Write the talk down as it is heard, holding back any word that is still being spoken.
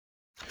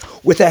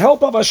With the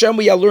help of Hashem,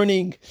 we are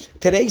learning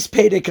today's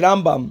Perek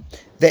Rambam,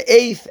 the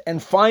 8th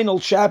and final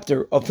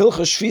chapter of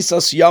Hilchos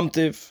Shvisas Yom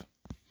Tiv.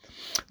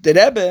 The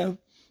Rebbe,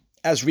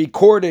 as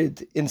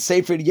recorded in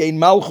Sefer Yein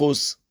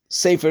Malchus,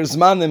 Sefer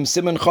Zmanim,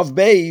 Siman Chav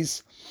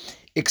Beis,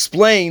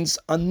 explains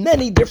on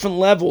many different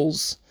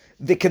levels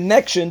the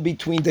connection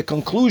between the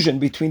conclusion,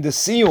 between the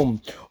siyum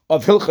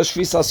of Hilchos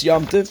Shvisas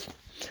Yom Tiv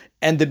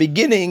and the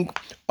beginning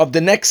of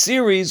the next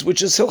series,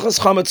 which is Hilchos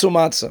Chametz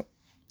Umatzah.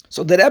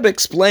 So the Rebbe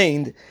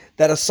explained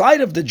that aside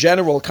of the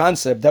general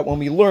concept that when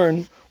we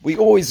learn, we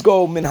always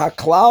go min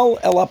haklal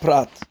el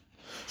aprat.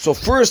 So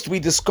first we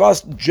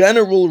discussed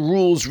general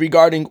rules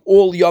regarding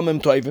all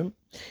Yomim Tovim,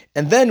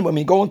 and then when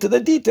we go into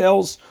the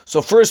details,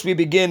 so first we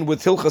begin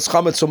with Hilchos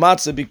Chametz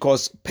Umatzah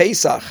because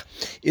Pesach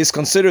is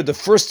considered the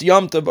first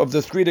Yom Tov of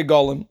the three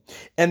Regalim,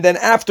 and then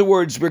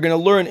afterwards we're going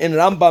to learn in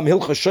Rambam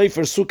Hilchos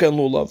Shofar, Sukkah, and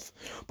Lulav.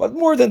 But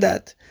more than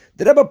that,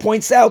 the Rebbe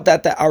points out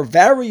that there are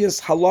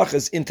various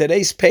halachas in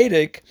today's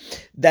Perek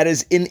that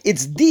is in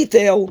its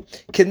detail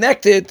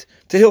connected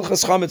to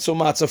Hilchos Chametz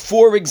Umatzah.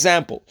 For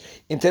example,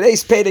 in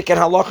today's Perek and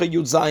Halacha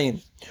Yud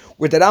Zayin,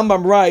 where the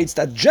Rambam writes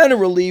that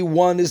generally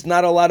one is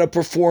not allowed to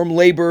perform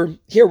labor.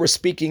 Here we're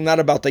speaking not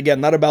about the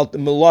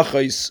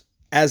melachos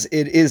as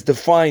it is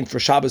defined for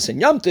Shabbos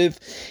and Yom Tiv.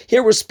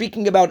 Here we're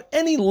speaking about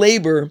any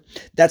labor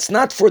that's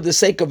not for the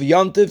sake of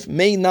Yom Tiv,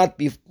 may not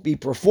be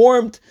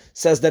performed,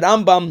 says the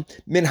Rambam,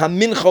 min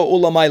ha-mincha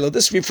ulamayla.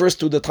 This refers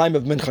to the time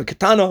of Mincha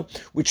Ketana,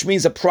 which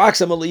means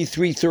approximately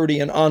 3:30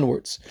 and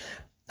onwards.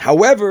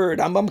 However,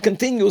 Rambam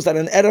continues that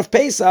in Erev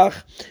Pesach,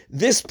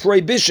 this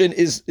prohibition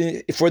is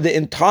for the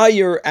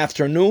entire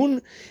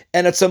afternoon,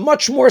 and it's a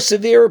much more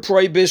severe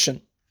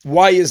prohibition.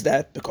 Why is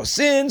that? Because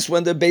since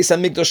when the Beis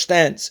HaMikdash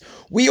stands,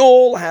 we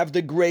all have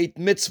the great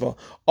mitzvah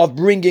of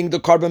bringing the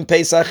Korban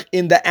Pesach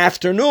in the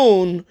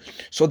afternoon,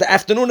 so the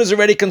afternoon is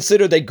already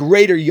considered a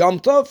greater Yom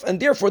Tov, and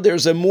therefore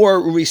there's a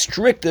more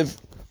restrictive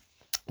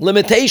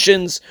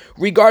limitations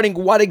regarding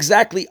what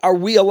exactly are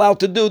we allowed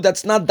to do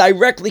that's not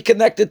directly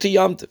connected to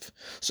Yom Tov.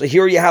 So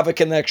here you have a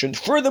connection.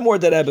 Furthermore,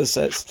 the Rebbe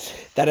says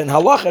that in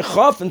Halacha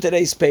Chaf in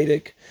today's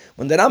Perek,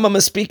 when the Rambam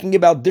is speaking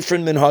about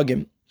different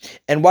minhagim,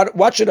 and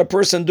what should a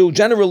person do?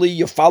 Generally,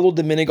 you follow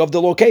the minhag of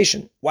the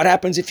location. What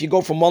happens if you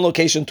go from one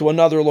location to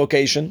another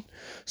location?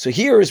 So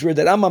here is where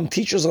the Rambam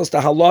teaches us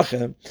the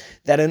halacha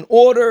that in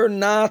order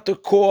not to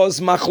cause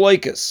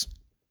machloikas,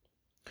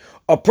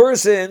 a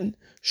person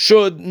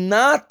should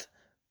not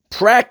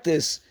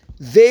practice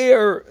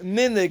their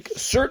minhag,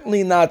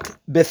 certainly not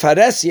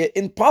befaresia,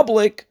 in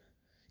public,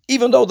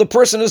 even though the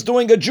person is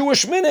doing a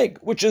Jewish minhag,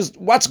 which is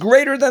what's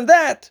greater than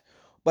that.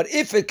 But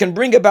if it can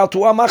bring about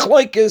to a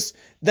machloikis,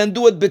 then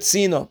do it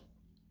bitzina.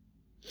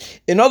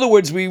 In other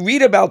words, we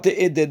read about the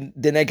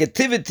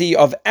negativity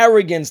of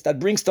arrogance that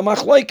brings to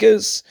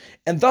machloikis,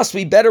 and thus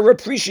we better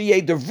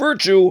appreciate the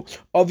virtue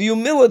of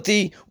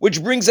humility,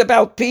 which brings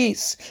about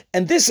peace.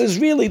 And this is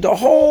really the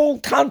whole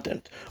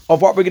content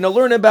of what we're going to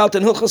learn about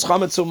in Hilchos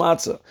Chametz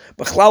Umatzah.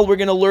 B'chlal, we're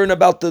going to learn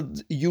about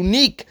the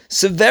unique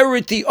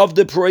severity of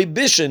the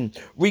prohibition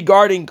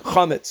regarding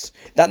chametz.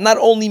 That not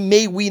only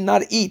may we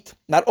not eat,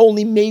 not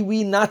only may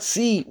we not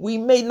see, we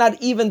may not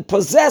even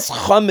possess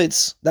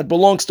chametz that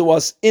belongs to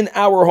us in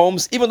our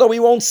homes, even though we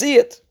won't see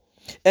it.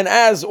 And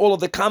as all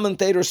of the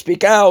commentators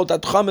speak out,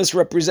 that chametz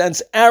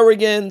represents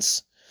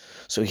arrogance.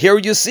 So here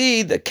you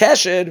see the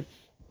kesher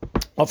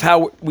of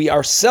how we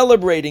are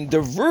celebrating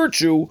the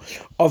virtue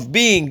of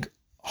being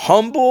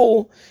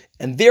humble,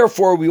 and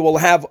therefore we will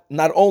have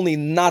not only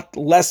not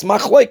less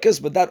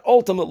machloikas, but that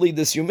ultimately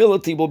this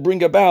humility will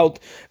bring about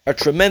a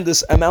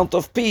tremendous amount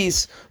of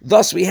peace.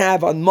 Thus we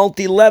have on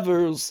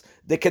multi-levels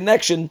the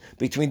connection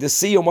between the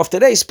siyum of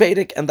today's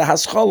Perek and the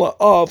haskalah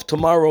of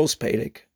tomorrow's Perek.